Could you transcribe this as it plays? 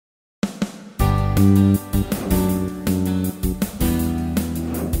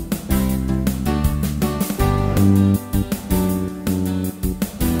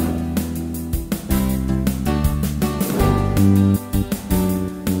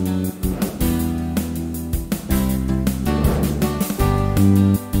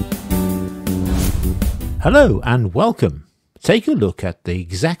Hello and welcome. Take a look at the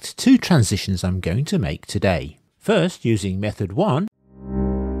exact two transitions I'm going to make today. First using method 1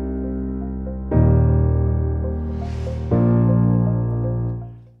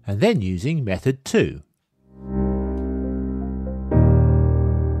 and then using method 2.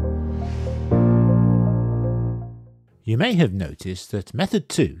 You may have noticed that method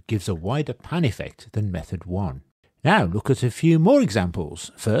 2 gives a wider pan effect than method 1. Now look at a few more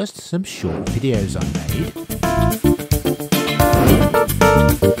examples. First, some short videos I made.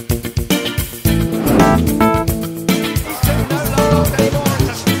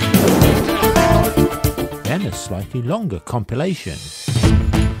 Then a slightly longer compilation.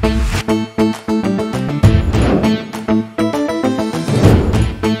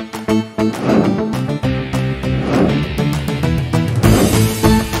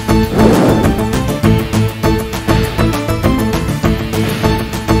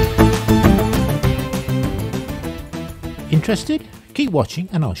 Interested? Keep watching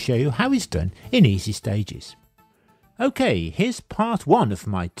and I'll show you how it's done in easy stages. Okay, here's part 1 of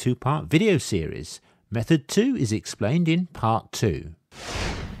my 2-part video series. Method 2 is explained in part 2.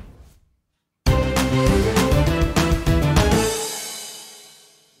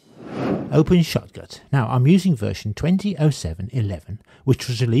 Open Shotcut. Now I'm using version 20.07.11, which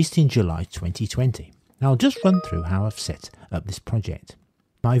was released in July 2020. Now I'll just run through how I've set up this project.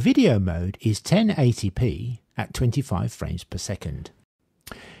 My video mode is 1080p at 25 frames per second.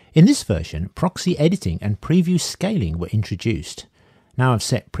 In this version, proxy editing and preview scaling were introduced. Now I've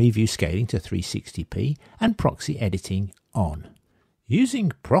set preview scaling to 360p and proxy editing on.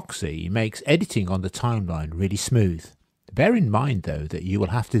 Using proxy makes editing on the timeline really smooth. Bear in mind though that you will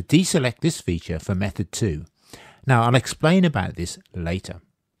have to deselect this feature for method 2. Now I'll explain about this later.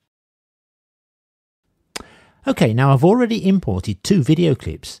 Okay, now I've already imported 2 video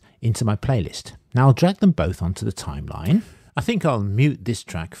clips into my playlist. Now I'll drag them both onto the timeline. I think I'll mute this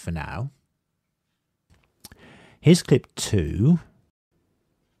track for now. Here's clip 2.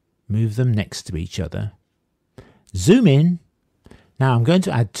 Move them next to each other. Zoom in. Now I'm going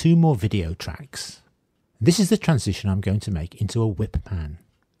to add 2 more video tracks. This is the transition I'm going to make into a whip pan.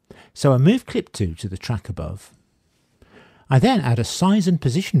 So I move clip 2 to the track above. I then add a size and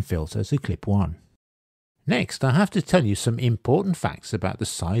position filter to clip 1. Next, I have to tell you some important facts about the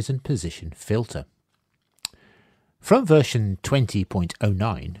size and position filter. From version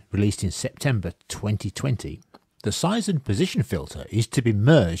 20.09, released in September 2020, the size and position filter is to be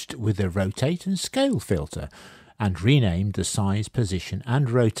merged with the rotate and scale filter and renamed the size, position and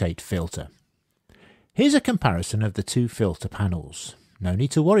rotate filter. Here's a comparison of the 2 filter panels. No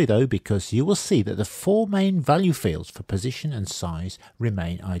need to worry though, because you will see that the 4 main value fields for position and size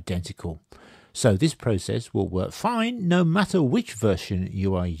remain identical. So this process will work fine no matter which version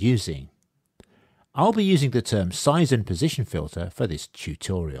you are using. I'll be using the term size and position filter for this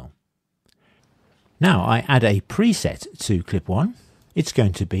tutorial. Now I add a preset to clip 1. It's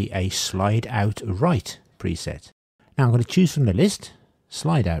going to be a slide out right preset. Now I'm going to choose from the list,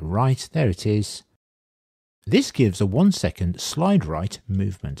 slide out right, there it is. This gives a 1-second slide right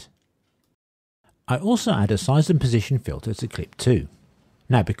movement. I also add a size and position filter to clip 2.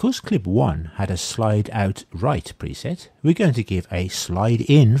 Now because clip 1 had a slide out right preset, we're going to give a slide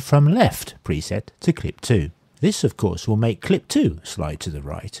in from left preset to clip 2. This of course will make clip 2 slide to the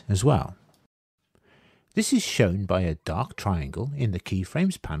right as well. This is shown by a dark triangle in the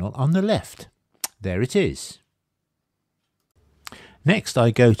Keyframes panel on the left. There it is. Next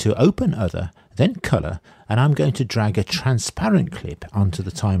I go to Open Other, then Color, and I'm going to drag a transparent clip onto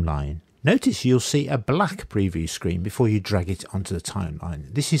the timeline. Notice you'll see a black preview screen before you drag it onto the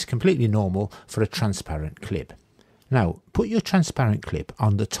timeline. This is completely normal for a transparent clip. Now put your transparent clip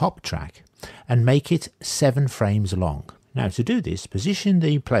on the top track and make it 7 frames long. Now to do this, position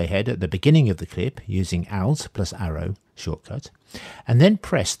the playhead at the beginning of the clip using Alt plus arrow shortcut, and then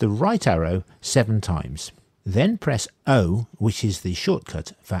press the right arrow 7 times. Then press O, which is the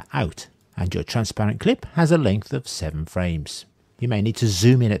shortcut for out, and your transparent clip has a length of 7 frames. You may need to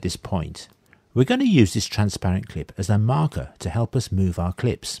zoom in at this point. We're going to use this transparent clip as a marker to help us move our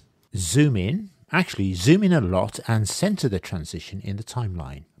clips. Zoom in, actually zoom in a lot and center the transition in the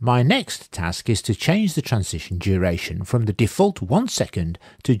timeline. My next task is to change the transition duration from the default 1 second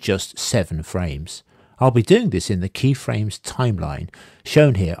to just 7 frames. I'll be doing this in the Keyframes timeline,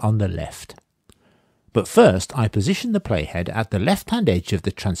 shown here on the left. But first I position the playhead at the left-hand edge of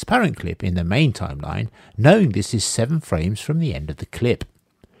the transparent clip in the main timeline, knowing this is 7 frames from the end of the clip.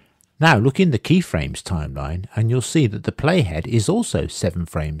 Now look in the Keyframes timeline and you'll see that the playhead is also 7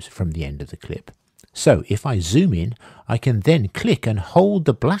 frames from the end of the clip. So if I zoom in, I can then click and hold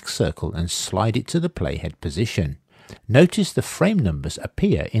the black circle and slide it to the playhead position. Notice the frame numbers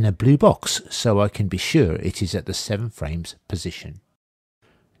appear in a blue box, so I can be sure it is at the 7 frames position.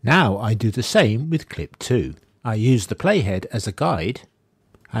 Now I do the same with clip 2. I use the playhead as a guide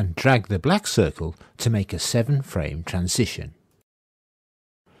and drag the black circle to make a 7 frame transition.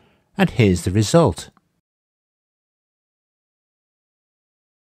 And here's the result.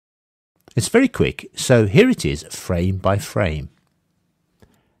 It's very quick, so here it is frame by frame.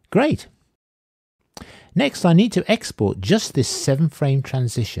 Great! Next I need to export just this 7 frame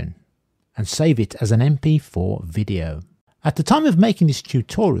transition and save it as an MP4 video. At the time of making this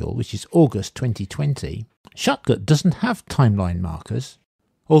tutorial, which is August 2020, Shotcut doesn't have timeline markers,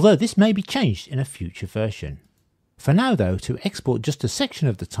 although this may be changed in a future version. For now though, to export just a section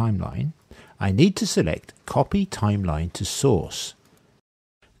of the timeline, I need to select Copy Timeline to Source.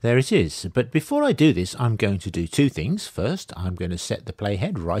 There it is, but before I do this I'm going to do 2 things. First, I'm going to set the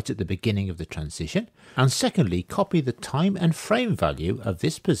playhead right at the beginning of the transition, and secondly copy the time and frame value of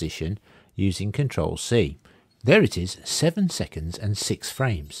this position using Ctrl-C. There it is, 7 seconds and 6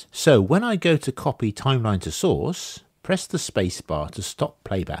 frames. So when I go to copy timeline to source, press the space bar to stop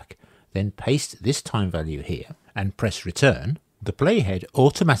playback, then paste this time value here and press return, the playhead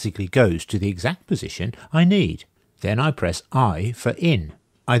automatically goes to the exact position I need. Then I press I for in.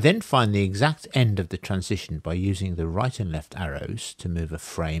 I then find the exact end of the transition by using the right and left arrows to move a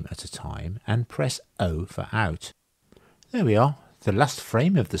frame at a time and press O for out. There we are, the last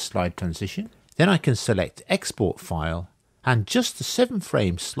frame of the slide transition. Then I can select Export File and just the 7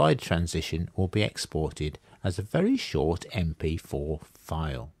 frame slide transition will be exported as a very short MP4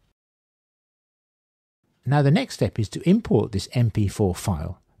 file. Now the next step is to import this MP4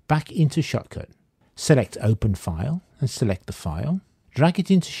 file back into Shotcut. Select Open File and select the file. Drag it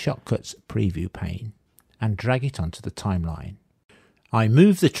into Shotcut's preview pane and drag it onto the timeline. I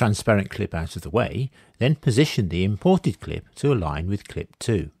move the transparent clip out of the way, then position the imported clip to align with clip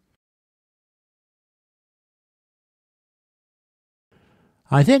 2.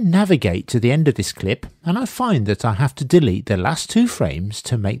 I then navigate to the end of this clip and I find that I have to delete the last 2 frames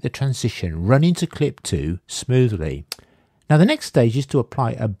to make the transition run into clip 2 smoothly. Now the next stage is to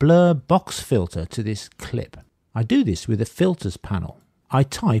apply a blur box filter to this clip. I do this with the filters panel. I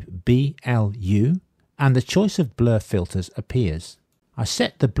type BLU and the choice of blur filters appears. I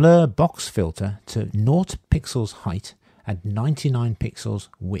set the blur box filter to 0 pixels height and 99 pixels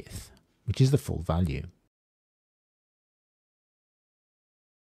width, which is the full value.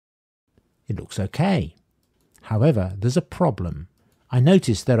 It looks okay. However, there's a problem. I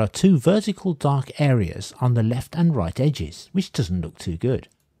notice there are 2 vertical dark areas on the left and right edges, which doesn't look too good.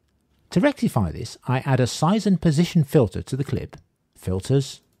 To rectify this, I add a size and position filter to the clip.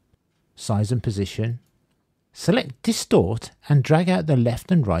 Filters, size and position. Select Distort and drag out the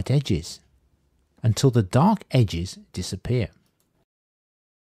left and right edges until the dark edges disappear.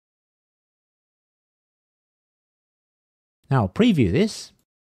 Now I'll preview this.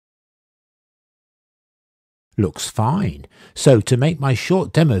 Looks fine. So to make my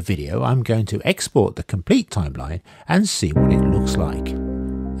short demo video, I'm going to export the complete timeline and see what it looks like.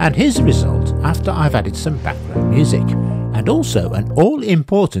 And here's the result after I've added some background music and also an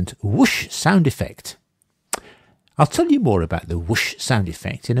all-important whoosh sound effect. I'll tell you more about the whoosh sound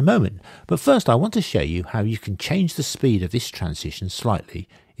effect in a moment, but first I want to show you how you can change the speed of this transition slightly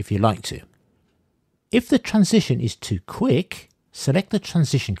if you like to. If the transition is too quick, select the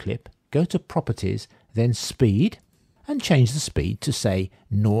transition clip, go to Properties, then Speed, and change the speed to say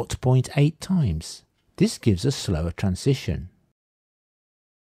 0.8 times. This gives a slower transition.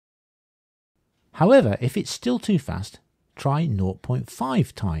 However, if it's still too fast, try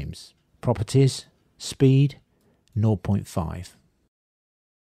 0.5 times. Properties, Speed, 0.5.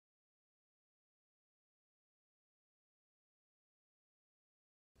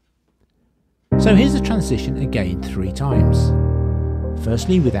 So here's the transition again 3 times.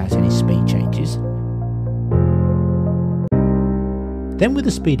 Firstly without any speed changes, then with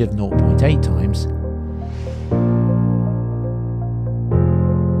a speed of 0.8 times,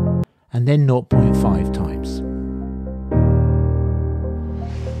 and then 0.5 times.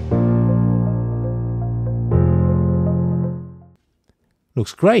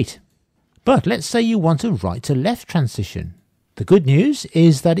 Looks great. But let's say you want a right to left transition. The good news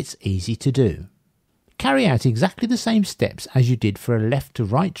is that it's easy to do. Carry out exactly the same steps as you did for a left to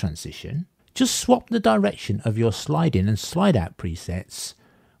right transition. Just swap the direction of your slide in and slide out presets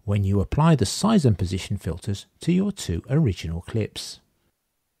when you apply the size and position filters to your two original clips.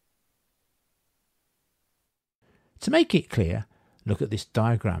 To make it clear, look at this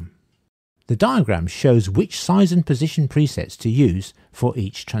diagram. The diagram shows which size and position presets to use for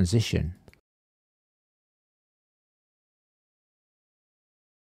each transition.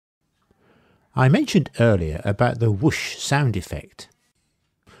 I mentioned earlier about the whoosh sound effect.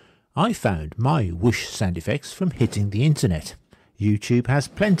 I found my whoosh sound effects from hitting the internet. YouTube has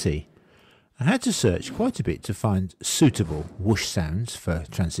plenty. I had to search quite a bit to find suitable whoosh sounds for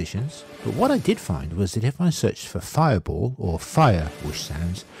transitions, but what I did find was that if I searched for fireball or fire whoosh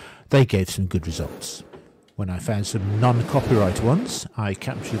sounds, they gave some good results. When I found some non-copyright ones, I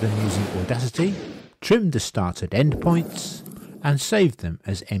captured them using Audacity, trimmed the start and end points, and saved them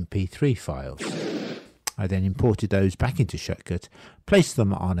as MP3 files. I then imported those back into Shotcut, placed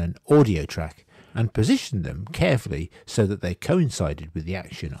them on an audio track, and positioned them carefully so that they coincided with the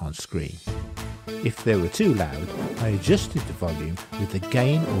action on screen. If they were too loud, I adjusted the volume with the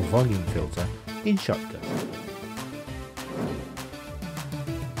gain or volume filter in Shotcut.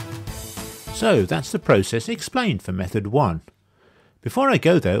 So that's the process explained for method 1. Before I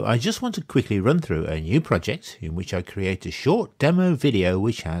go though, I just want to quickly run through a new project in which I create a short demo video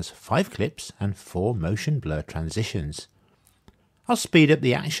which has 5 clips and 4 motion blur transitions. I'll speed up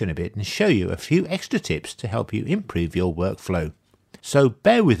the action a bit and show you a few extra tips to help you improve your workflow. So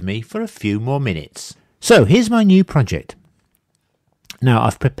bear with me for a few more minutes. So here's my new project. Now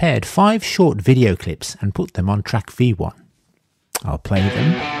I've prepared 5 short video clips and put them on track V1. I'll play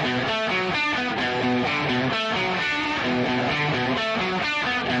them.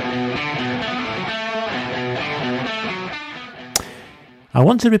 I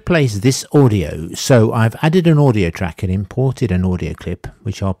want to replace this audio, so I've added an audio track and imported an audio clip,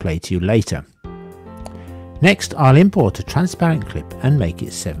 which I'll play to you later. Next, I'll import a transparent clip and make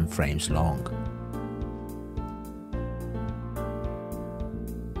it 7 frames long.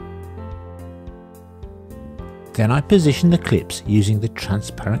 Then I position the clips using the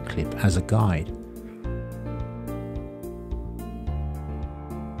transparent clip as a guide.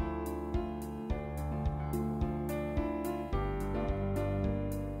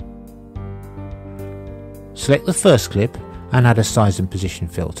 Select the first clip and add a size and position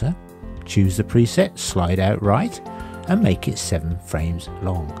filter. Choose the preset, slide out right, and make it 7 frames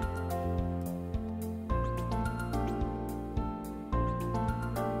long.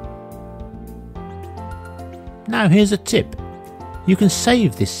 Now here's a tip. You can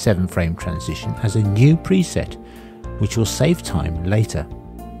save this 7 frame transition as a new preset, which will save time later.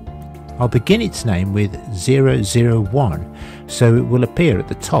 I'll begin its name with 001, so it will appear at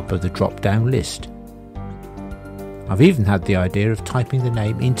the top of the drop-down list. I've even had the idea of typing the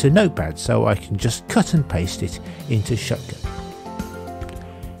name into Notepad so I can just cut and paste it into Shotcut.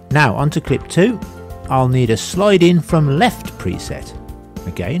 Now onto clip 2, I'll need a slide in from left preset.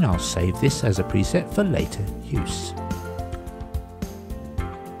 Again, I'll save this as a preset for later use.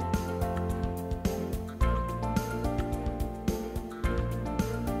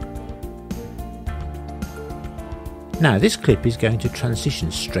 Now this clip is going to transition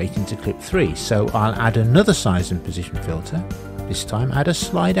straight into clip 3, so I'll add another size and position filter, this time add a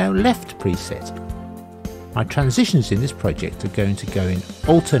slide out left preset. My transitions in this project are going to go in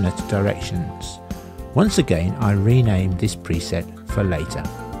alternate directions. Once again, I rename this preset for later.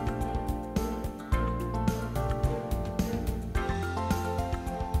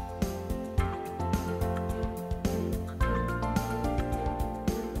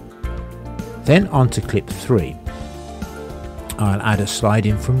 Then on to clip 3. I'll add a slide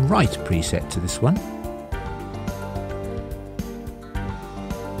in from right preset to this one.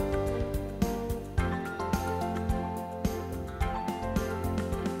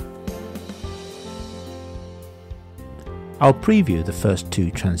 I'll preview the first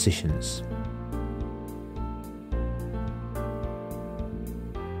 2 transitions.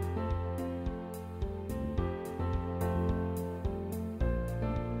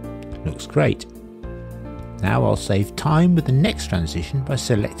 Looks great. Now I'll save time with the next transition by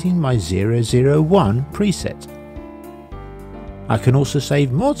selecting my 001 preset. I can also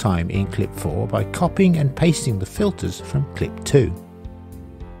save more time in clip 4 by copying and pasting the filters from clip 2.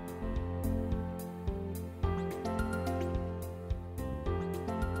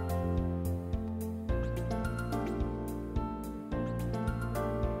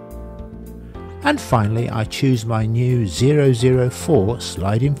 And finally, I choose my new 004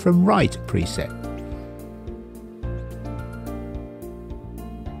 sliding from right preset.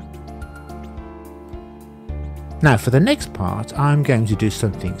 Now for the next part, I'm going to do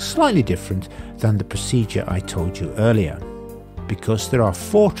something slightly different than the procedure I told you earlier. Because there are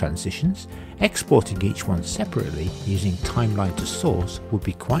 4 transitions, exporting each one separately using timeline to source would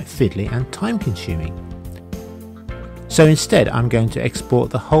be quite fiddly and time consuming. So instead I'm going to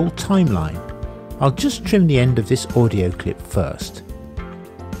export the whole timeline. I'll just trim the end of this audio clip first.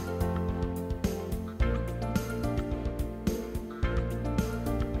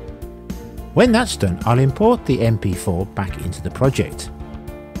 When that's done, I'll import the MP4 back into the project.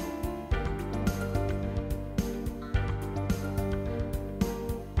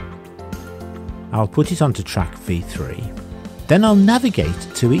 I'll put it onto track V3. Then I'll navigate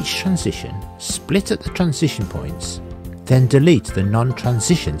to each transition, split at the transition points, then delete the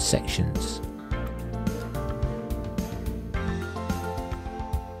non-transition sections.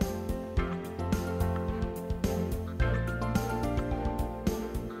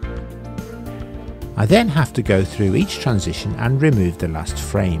 I then have to go through each transition and remove the last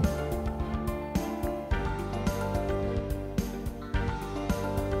frame.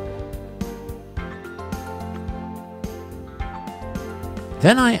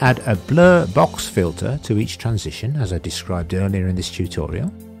 Then I add a blur box filter to each transition as I described earlier in this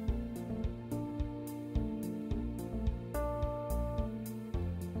tutorial.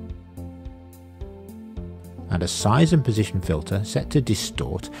 And a size and position filter set to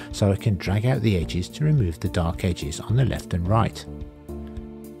distort so I can drag out the edges to remove the dark edges on the left and right.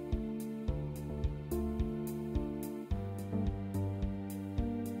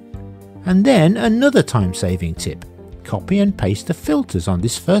 And then another time-saving tip. Copy and paste the filters on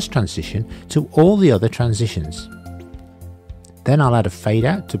this first transition to all the other transitions. Then I'll add a fade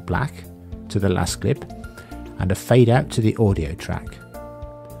out to black to the last clip and a fade out to the audio track,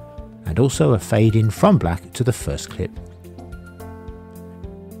 and also a fade in from black to the first clip.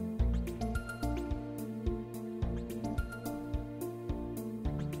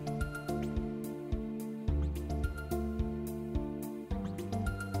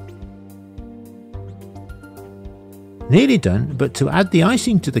 Nearly done, but to add the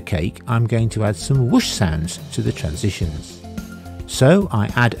icing to the cake, I'm going to add some whoosh sounds to the transitions. So I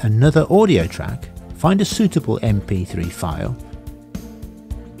add another audio track, find a suitable MP3 file,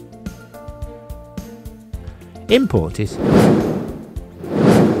 import it,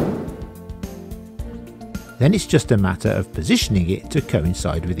 then it's just a matter of positioning it to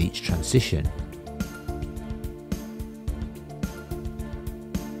coincide with each transition.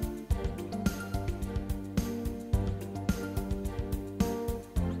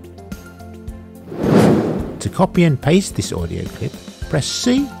 To copy and paste this audio clip, press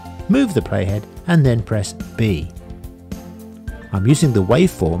C, move the playhead and then press B. I'm using the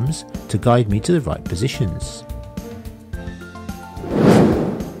waveforms to guide me to the right positions.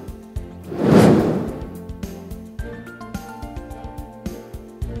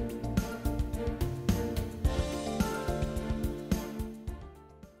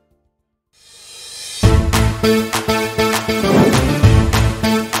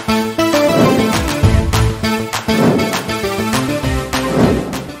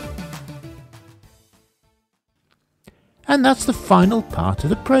 And that's the final part of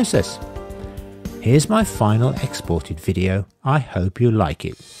the process. Here's my final exported video. I hope you like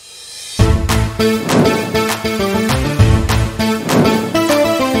it.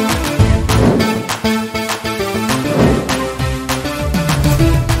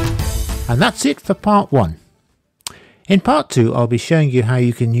 And that's it for part 1. In part 2 I'll be showing you how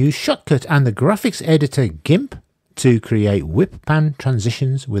you can use Shotcut and the graphics editor GIMP to create whip pan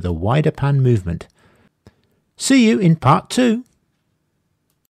transitions with a wider pan movement. See you in part 2.